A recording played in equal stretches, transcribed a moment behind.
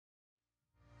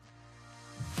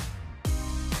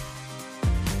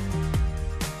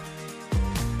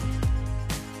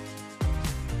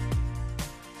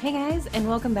Hey guys, and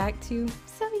welcome back to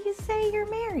So You Say You're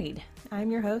Married. I'm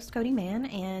your host, Cody Mann,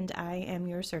 and I am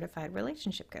your certified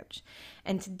relationship coach.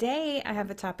 And today I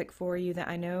have a topic for you that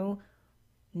I know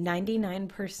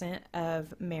 99%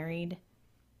 of married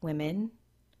women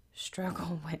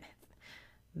struggle with.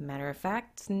 Matter of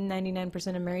fact,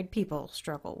 99% of married people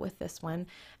struggle with this one.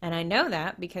 And I know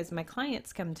that because my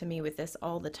clients come to me with this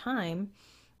all the time,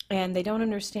 and they don't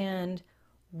understand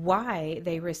why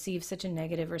they receive such a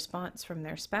negative response from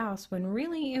their spouse when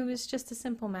really it was just a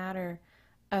simple matter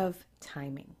of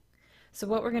timing. So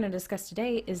what we're going to discuss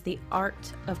today is the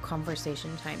art of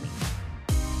conversation timing.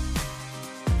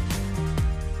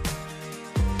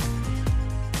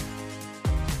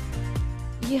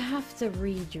 You have to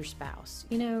read your spouse.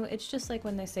 You know, it's just like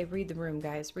when they say read the room,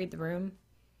 guys. Read the room,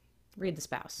 read the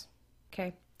spouse.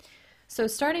 Okay? So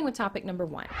starting with topic number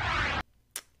 1.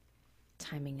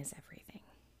 Timing is everything.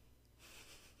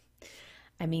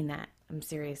 I mean that. I'm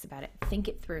serious about it. Think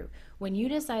it through. When you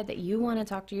decide that you want to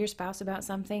talk to your spouse about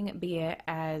something, be it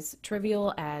as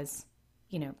trivial as,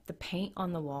 the paint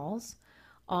on the walls,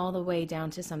 all the way down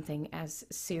to something as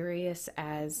serious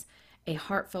as a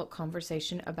heartfelt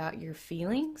conversation about your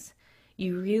feelings,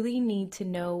 you really need to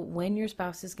know when your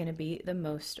spouse is going to be the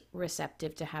most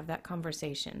receptive to have that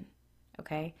conversation.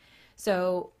 Okay?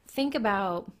 So think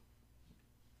about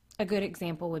a good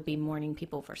example would be morning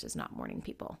people versus not morning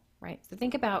people, right? So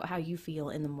think about how you feel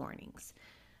in the mornings.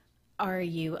 Are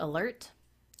you alert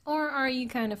or are you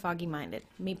kind of foggy-minded?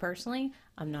 Me personally,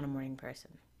 I'm not a morning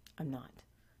person. I'm not.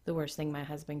 The worst thing my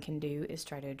husband can do is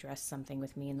try to address something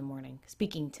with me in the morning.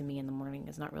 Speaking to me in the morning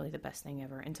is not really the best thing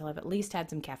ever until I've at least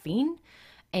had some caffeine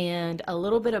and a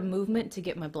little bit of movement to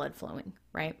get my blood flowing,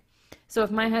 right? So if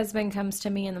my husband comes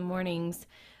to me in the mornings,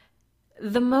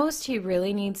 the most he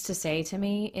really needs to say to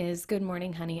me is, "Good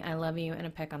morning, honey, I love you," and a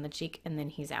peck on the cheek, and then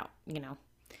he's out,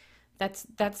 That's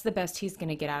the best he's going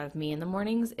to get out of me in the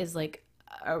mornings is like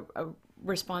a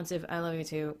responsive, "I love you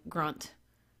too," grunt.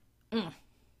 And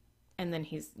then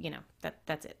he's,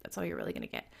 that's it. That's all you're really going to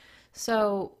get.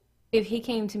 So if he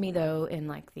came to me, though, in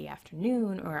like the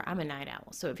afternoon, or I'm a night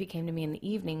owl, so if he came to me in the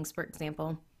evenings, for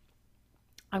example,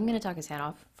 I'm going to talk his head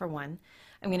off, for one.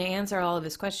 I'm going to answer all of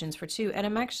his questions, for 2. And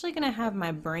I'm actually going to have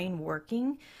my brain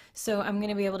working. So I'm going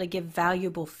to be able to give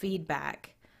valuable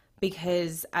feedback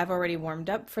because I've already warmed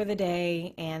up for the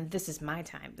day and this is my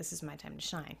time. This is my time to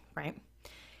shine, right?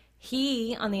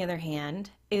 He, on the other hand,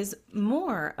 is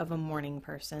more of a morning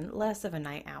person, less of a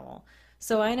night owl.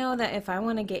 So I know that if I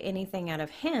want to get anything out of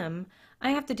him,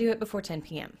 I have to do it before 10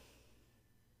 p.m.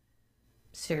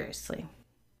 Seriously.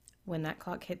 When that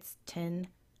clock hits 10:00,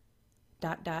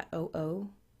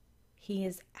 he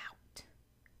is out.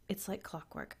 It's like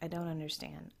clockwork. I don't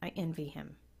understand. I envy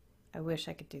him. I wish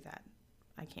I could do that.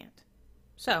 I can't.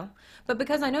 So, but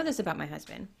because I know this about my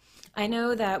husband, I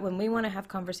know that when we want to have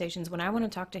conversations, when I want to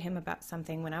talk to him about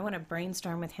something, when I want to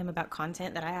brainstorm with him about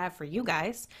content that I have for you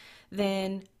guys,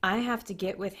 then I have to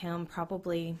get with him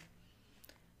probably,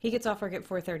 he gets off work at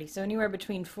 4:30. So anywhere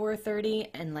between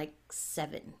 4:30 and like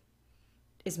 7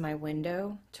 is my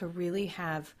window to really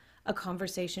have a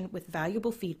conversation with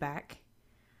valuable feedback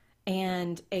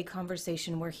and a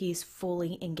conversation where he's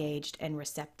fully engaged and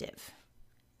receptive.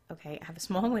 Okay, I have a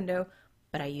small window,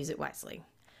 but I use it wisely.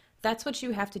 That's what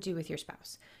you have to do with your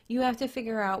spouse. You have to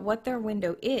figure out what their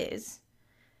window is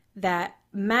that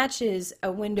matches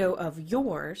a window of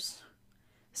yours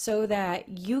so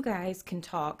that you guys can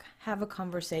talk, have a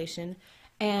conversation,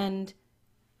 and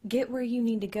get where you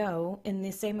need to go in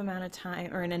the same amount of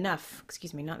time, or in enough,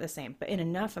 not the same, but in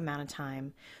enough amount of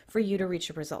time for you to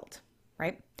reach a result,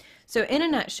 right? So in a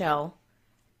nutshell,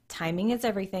 timing is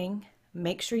everything.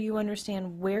 Make sure you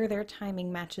understand where their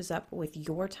timing matches up with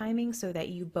your timing so that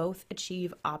you both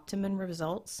achieve optimum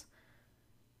results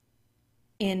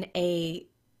in a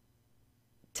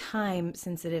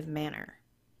time-sensitive manner.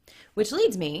 Which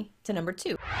leads me to number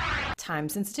 2, time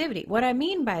sensitivity. What I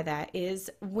mean by that is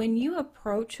when you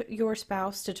approach your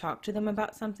spouse to talk to them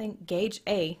about something,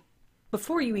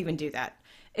 before you even do that,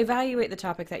 evaluate the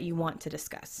topic that you want to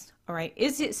discuss. All right.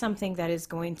 Is it something that is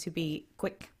going to be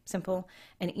quick, simple,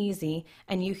 and easy,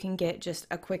 and you can get just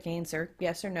a quick answer,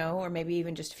 yes or no, or maybe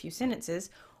even just a few sentences?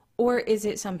 Or is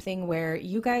it something where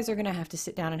you guys are going to have to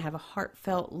sit down and have a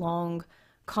heartfelt, long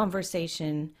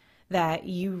conversation that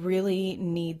you really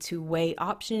need to weigh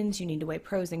options, you need to weigh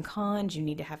pros and cons, you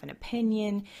need to have an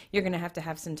opinion, you're going to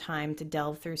have some time to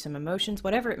delve through some emotions,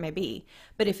 whatever it may be.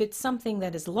 But if it's something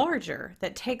that is larger,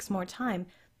 that takes more time,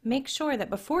 make sure that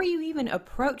before you even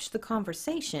approach the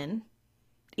conversation,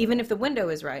 even if the window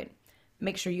is right,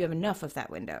 make sure you have enough of that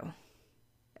window.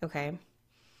 Okay?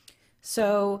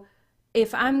 So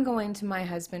if I'm going to my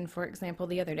husband, for example,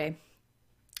 the other day,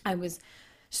 I was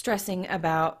stressing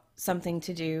about something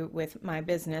to do with my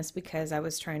business because I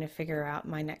was trying to figure out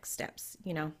my next steps,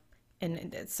 and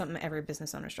it's something every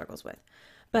business owner struggles with.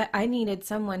 But I needed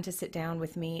someone to sit down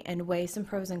with me and weigh some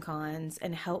pros and cons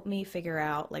and help me figure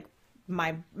out like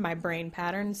my brain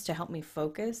patterns to help me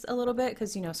focus a little bit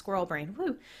because squirrel brain,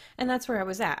 woo. And that's where I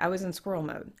was at. I was in squirrel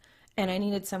mode and I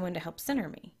needed someone to help center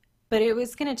me. But it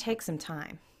was going to take some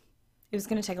time. It was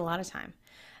going to take a lot of time.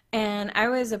 And I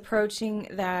was approaching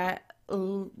that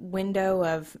window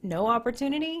of no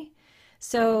opportunity.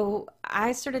 So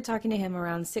I started talking to him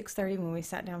around 6:30 when we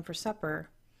sat down for supper.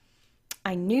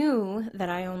 I knew that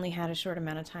I only had a short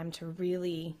amount of time to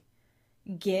really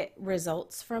get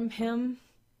results from him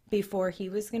before he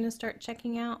was going to start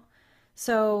checking out.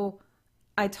 So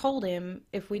I told him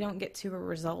if we don't get to a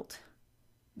result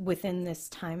within this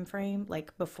time frame,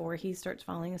 like before he starts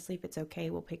falling asleep, it's okay,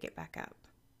 we'll pick it back up.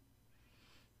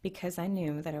 Because I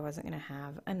knew that I wasn't going to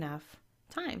have enough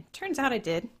time. Turns out I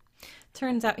did.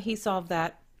 Turns out he solved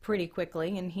that pretty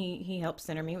quickly, and he helped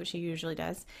center me, which he usually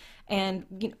does.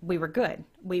 And we were good.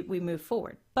 We moved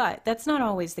forward. But that's not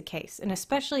always the case. And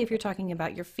especially if you're talking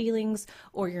about your feelings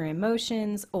or your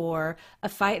emotions or a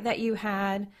fight that you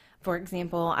had. For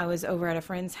example, I was over at a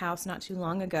friend's house not too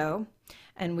long ago,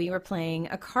 and we were playing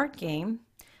a card game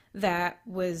that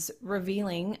was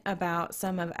revealing about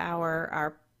some of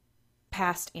our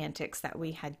past antics that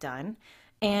we had done.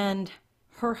 And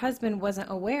her husband wasn't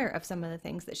aware of some of the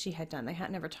things that she had done. They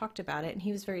had never talked about it, and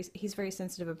he's very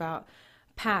sensitive about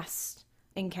past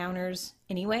encounters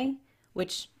anyway,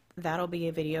 which that'll be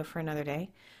a video for another day.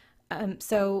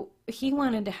 So he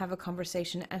wanted to have a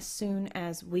conversation as soon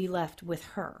as we left with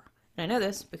her. And I know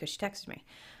this because she texted me.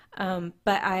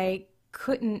 But I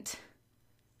couldn't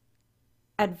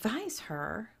advise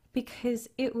her because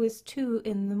it was 2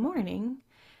 a.m.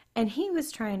 and he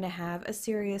was trying to have a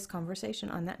serious conversation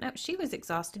on that. Now, she was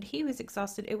exhausted. He was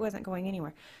exhausted. It wasn't going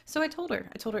anywhere. So I told her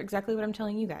exactly what I'm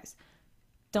telling you guys.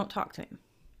 Don't talk to him.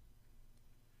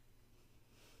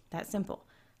 That simple.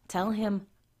 Tell him,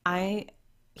 I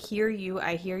hear you.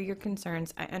 I hear your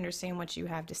concerns. I understand what you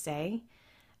have to say.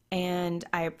 And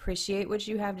I appreciate what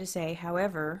you have to say.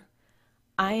 However,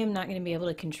 I am not going to be able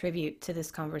to contribute to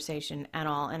this conversation at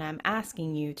all. And I'm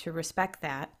asking you to respect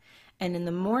that. And in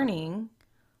the morning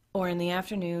or in the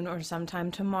afternoon or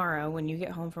sometime tomorrow when you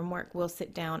get home from work, we'll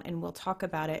sit down and we'll talk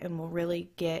about it and we'll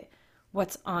really get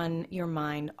what's on your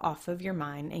mind off of your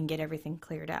mind and get everything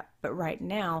cleared up. But right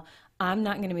now, I'm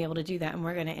not going to be able to do that and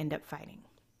we're going to end up fighting.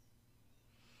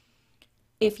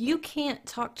 If you can't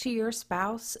talk to your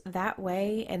spouse that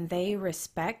way and they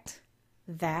respect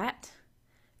that,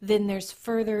 then there's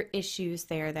further issues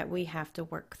there that we have to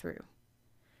work through.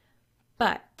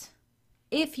 But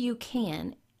if you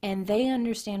can, and they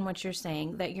understand what you're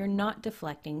saying, that you're not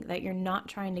deflecting, that you're not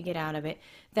trying to get out of it,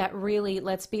 that really,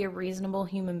 let's be a reasonable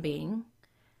human being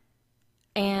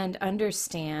and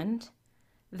understand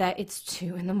that it's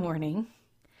 2 a.m.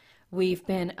 We've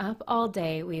been up all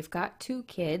day. We've got 2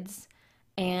 kids.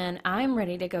 And I'm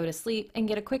ready to go to sleep and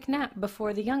get a quick nap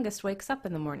before the youngest wakes up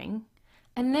in the morning.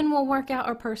 And then we'll work out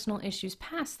our personal issues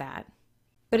past that.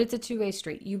 But it's a two-way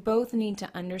street. You both need to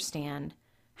understand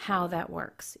how that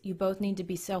works. You both need to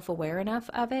be self-aware enough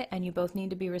of it, and you both need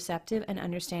to be receptive and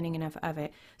understanding enough of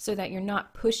it so that you're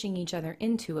not pushing each other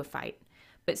into a fight,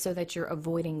 but so that you're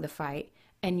avoiding the fight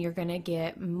and you're going to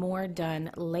get more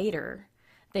done later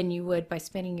than you would by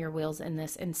spinning your wheels in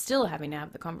this and still having to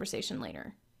have the conversation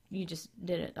later. You just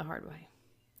did it the hard way.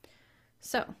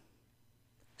 So,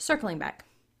 circling back.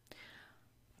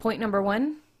 Point number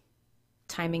 1,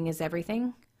 timing is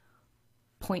everything.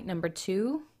 Point number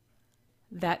 2,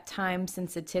 that time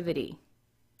sensitivity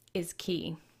is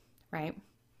key, right?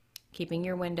 Keeping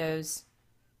your windows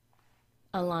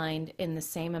aligned in the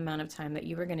same amount of time that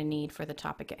you are going to need for the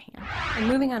topic at hand. And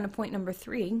moving on to point number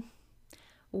 3,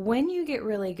 when you get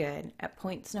really good at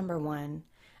points number 1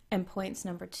 and points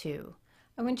number 2,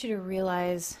 I want you to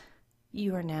realize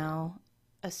you are now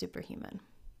a superhuman.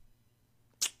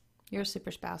 You're a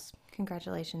super spouse.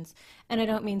 Congratulations. And I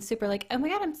don't mean super like, oh my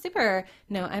God, I'm super.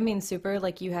 No, I mean super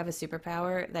like you have a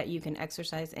superpower that you can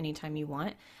exercise anytime you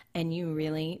want. And you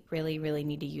really, really, really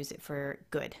need to use it for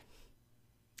good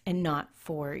and not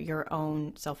for your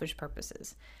own selfish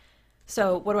purposes.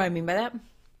 So what do I mean by that?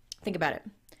 Think about it.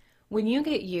 When you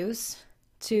get used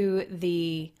to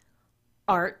the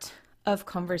art of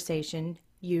conversation,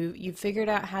 you figured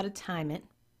out how to time it.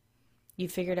 You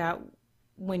figured out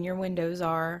when your windows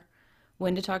are,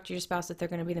 when to talk to your spouse, that they're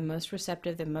going to be the most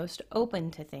receptive, the most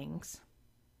open to things.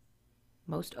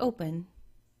 Most open.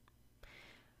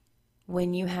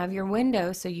 When you have your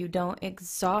window so you don't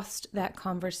exhaust that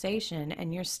conversation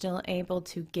and you're still able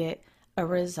to get a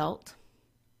result.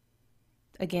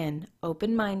 Again,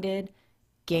 open-minded,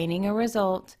 gaining a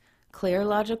result, clear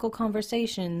logical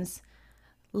conversations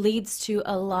leads to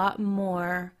a lot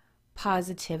more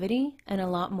positivity and a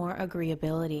lot more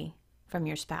agreeability from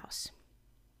your spouse.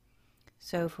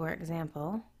 So, for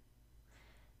example,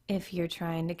 if you're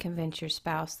trying to convince your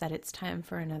spouse that it's time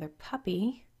for another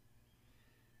puppy,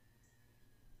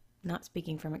 not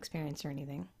speaking from experience or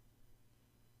anything.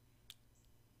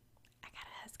 I got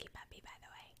a husky puppy, by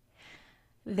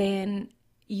the way. Then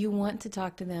you want to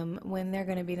talk to them when they're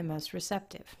going to be the most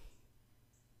receptive.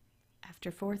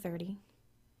 After 4:30,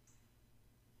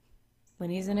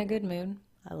 when he's in a good mood,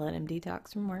 I let him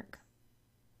detox from work.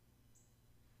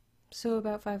 So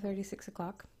about 5:30, 6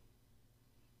 o'clock,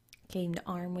 came to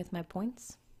arm with my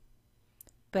points,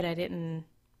 but I didn't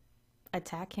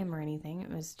attack him or anything. It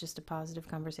was just a positive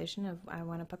conversation of, I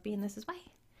want a puppy and this is why.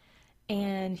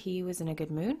 And he was in a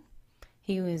good mood.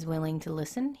 He was willing to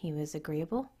listen. He was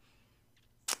agreeable.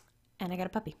 And I got a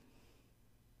puppy.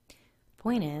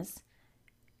 Point is,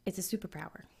 it's a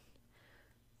superpower.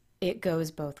 It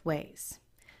goes both ways.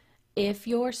 If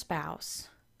your spouse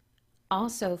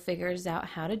also figures out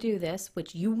how to do this,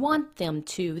 which you want them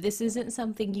to, this isn't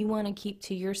something you want to keep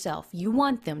to yourself. You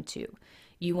want them to.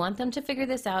 You want them to figure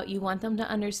this out. You want them to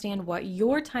understand what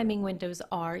your timing windows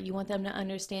are. You want them to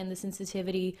understand the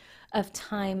sensitivity of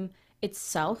time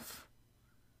itself.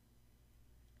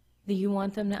 You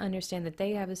want them to understand that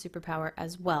they have a superpower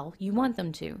as well. You want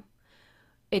them to.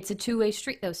 It's a two-way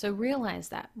street, though, so realize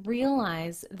that.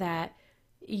 Realize that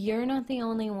you're not the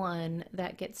only one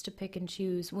that gets to pick and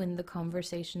choose when the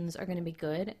conversations are going to be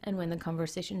good and when the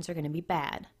conversations are going to be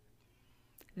bad.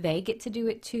 They get to do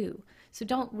it too. So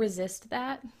don't resist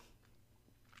that.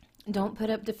 Don't put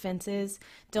up defenses.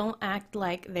 Don't act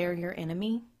like they're your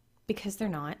enemy, because they're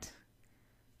not.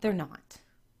 They're not.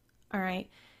 All right?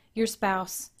 Your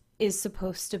spouse is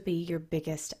supposed to be your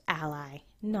biggest ally,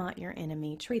 not your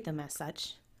enemy. Treat them as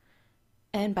such.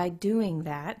 And by doing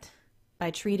that,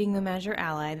 by treating them as your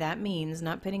ally, that means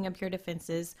not putting up your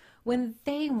defenses when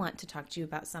they want to talk to you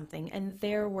about something and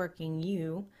they're working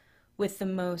you with the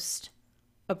most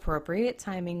appropriate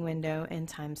timing window and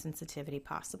time sensitivity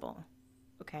possible.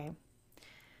 Okay?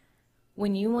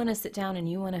 When you want to sit down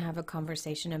and you want to have a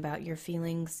conversation about your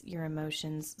feelings, your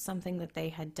emotions, something that they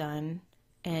had done,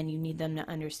 and you need them to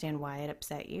understand why it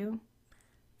upset you,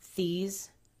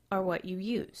 these are what you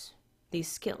use, these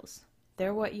skills.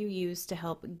 They're what you use to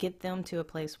help get them to a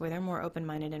place where they're more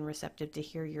open-minded and receptive to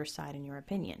hear your side and your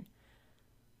opinion.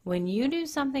 When you do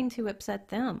something to upset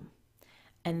them,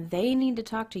 and they need to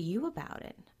talk to you about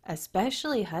it,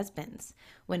 especially husbands,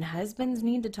 when husbands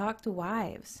need to talk to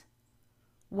wives,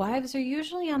 wives are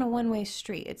usually on a one-way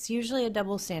street. It's usually a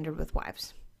double standard with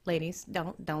wives. Ladies,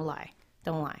 don't lie.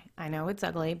 Don't lie. I know it's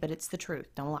ugly, but it's the truth.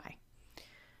 Don't lie.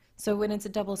 So when it's a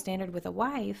double standard with a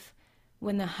wife,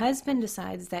 when the husband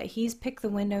decides that he's picked the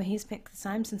window, he's picked the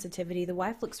time sensitivity, the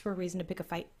wife looks for a reason to pick a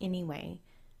fight anyway,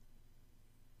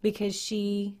 because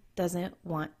she doesn't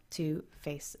want to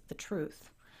face the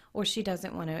truth, or she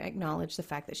doesn't want to acknowledge the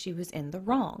fact that she was in the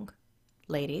wrong.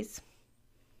 Ladies,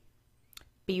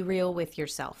 be real with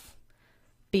yourself.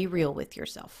 Be real with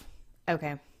yourself.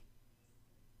 Okay?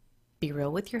 Be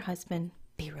real with your husband.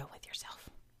 Be real with yourself.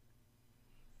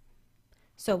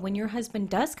 So when your husband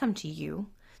does come to you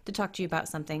to talk to you about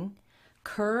something,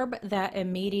 curb that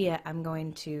immediate, I'm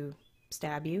going to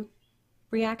stab you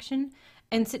reaction,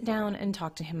 and sit down and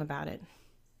talk to him about it.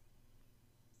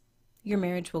 Your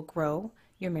marriage will grow.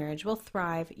 Your marriage will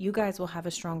thrive. You guys will have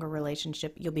a stronger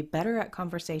relationship. You'll be better at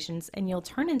conversations, and you'll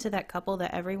turn into that couple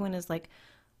that everyone is like,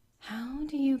 how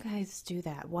do you guys do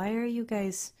that? Why are you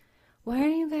guys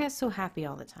so happy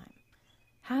all the time?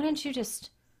 How did you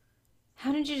just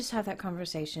have that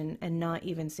conversation and not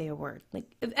even say a word?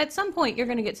 Like, at some point, you're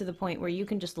going to get to the point where you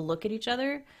can just look at each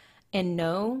other and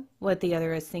know what the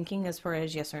other is thinking as far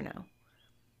as yes or no.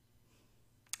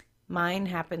 Mine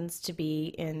happens to be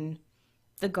in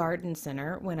the garden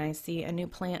center when I see a new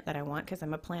plant that I want, because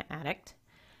I'm a plant addict,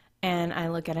 and I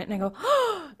look at it and I go,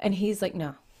 oh, and he's like,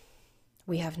 no,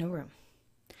 we have no room.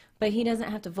 But he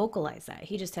doesn't have to vocalize that.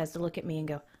 He just has to look at me and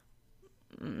go,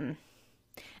 mm.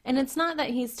 And it's not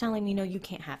that he's telling me, no, you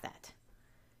can't have that.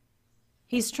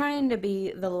 He's trying to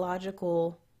be the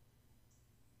logical,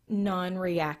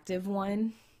 non-reactive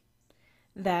one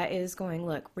that is going,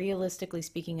 look, realistically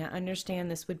speaking, I understand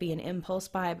this would be an impulse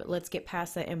buy, but let's get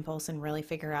past that impulse and really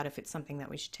figure out if it's something that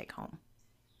we should take home.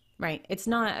 Right? It's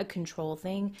not a control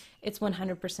thing. It's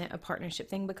 100% a partnership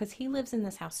thing, because he lives in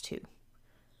this house too.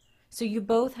 So you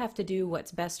both have to do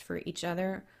what's best for each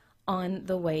other on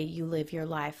the way you live your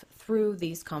life through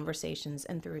these conversations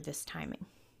and through this timing.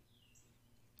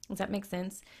 Does that make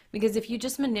sense? Because if you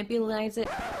just manipulate it,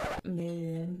 that's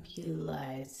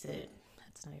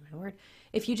not even a word.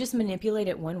 If you just manipulate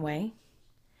it one way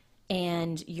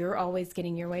and you're always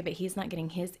getting your way, but he's not getting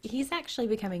his, he's actually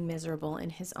becoming miserable in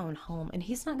his own home, and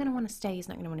he's not going to want to stay. He's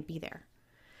not going to want to be there.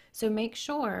 So make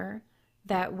sure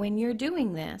that when you're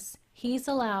doing this, he's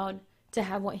allowed to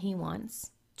have what he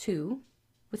wants too,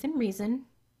 within reason,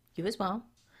 you as well.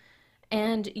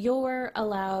 And you're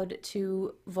allowed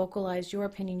to vocalize your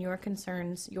opinion, your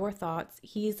concerns, your thoughts.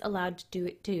 He's allowed to do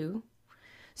it too.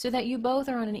 So that you both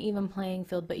are on an even playing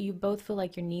field, but you both feel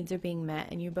like your needs are being met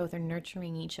and you both are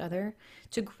nurturing each other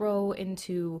to grow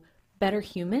into better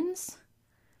humans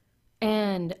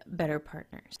and better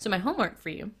partners. So my homework for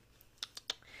you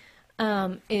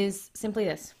is simply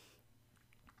this.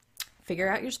 Figure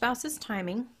out your spouse's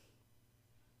timing.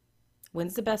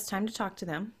 When's the best time to talk to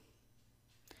them?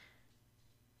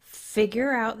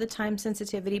 Figure out the time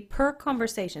sensitivity per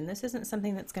conversation. This isn't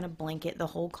something that's going to blanket the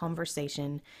whole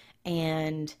conversation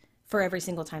and for every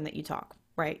single time that you talk,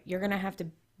 right? You're going to have to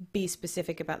be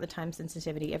specific about the time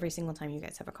sensitivity every single time you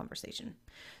guys have a conversation.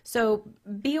 So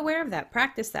be aware of that,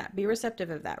 practice that, be receptive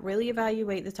of that, really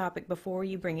evaluate the topic before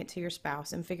you bring it to your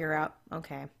spouse and figure out,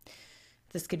 okay,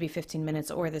 this could be 15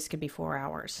 minutes or this could be 4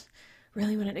 hours.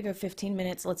 Really want it to go 15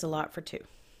 minutes, let's allot for 2.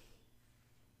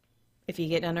 If you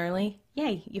get done early,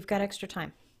 yay, you've got extra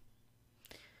time.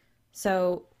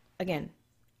 So again,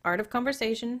 art of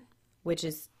conversation, which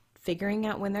is figuring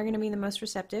out when they're going to be the most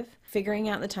receptive, figuring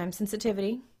out the time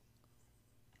sensitivity,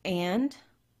 and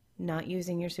not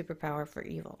using your superpower for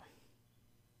evil.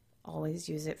 Always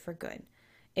use it for good.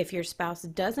 If your spouse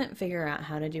doesn't figure out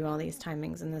how to do all these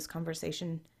timings in this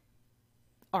conversation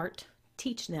art,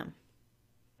 teach them.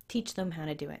 Teach them how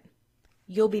to do it.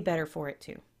 You'll be better for it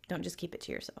too. Don't just keep it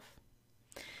to yourself.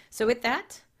 So with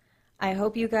that, I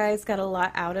hope you guys got a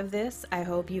lot out of this. I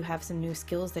hope you have some new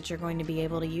skills that you're going to be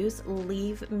able to use.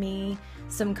 Leave me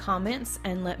some comments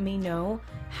and let me know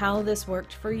how this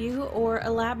worked for you, or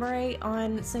elaborate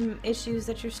on some issues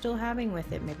that you're still having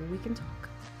with it. Maybe we can talk.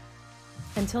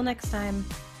 Until next time,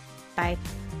 bye.